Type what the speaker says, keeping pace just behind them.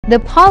The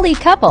poly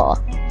couple.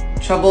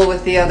 Trouble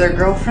with the other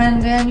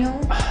girlfriend, Daniel?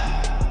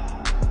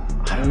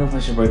 I don't know if I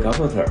should break up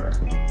with her.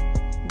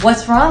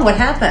 What's wrong? What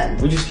happened?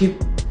 We just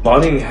keep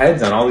butting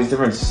heads on all these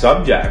different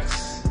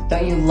subjects.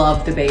 Don't you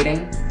love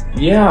debating?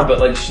 Yeah, but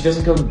like she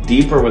doesn't go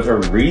deeper with her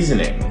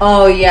reasoning.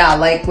 Oh yeah,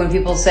 like when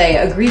people say,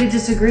 agree to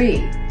disagree.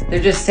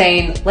 They're just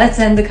saying, let's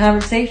end the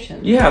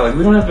conversation. Yeah, like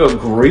we don't have to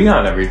agree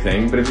on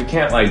everything, but if you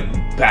can't like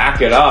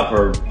back it up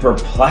or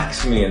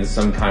perplex me in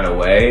some kind of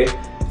way,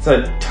 it's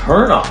a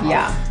turnoff.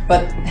 Yeah,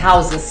 but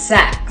how's the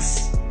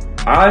sex?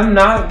 I'm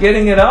not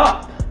getting it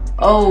up.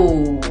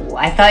 Oh,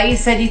 I thought you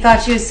said you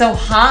thought she was so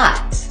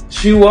hot.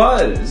 She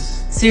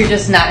was. So you're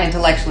just not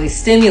intellectually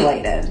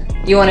stimulated.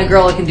 You want a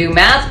girl who can do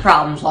math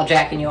problems while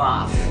jacking you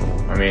off.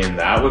 I mean,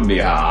 that would be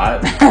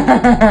hot.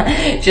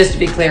 Just to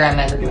be clear, I'm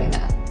never doing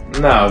that.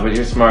 No, but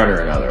you're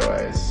smarter in other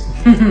ways.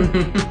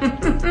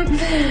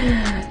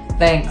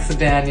 Thanks,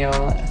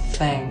 Daniel.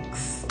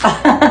 Thanks.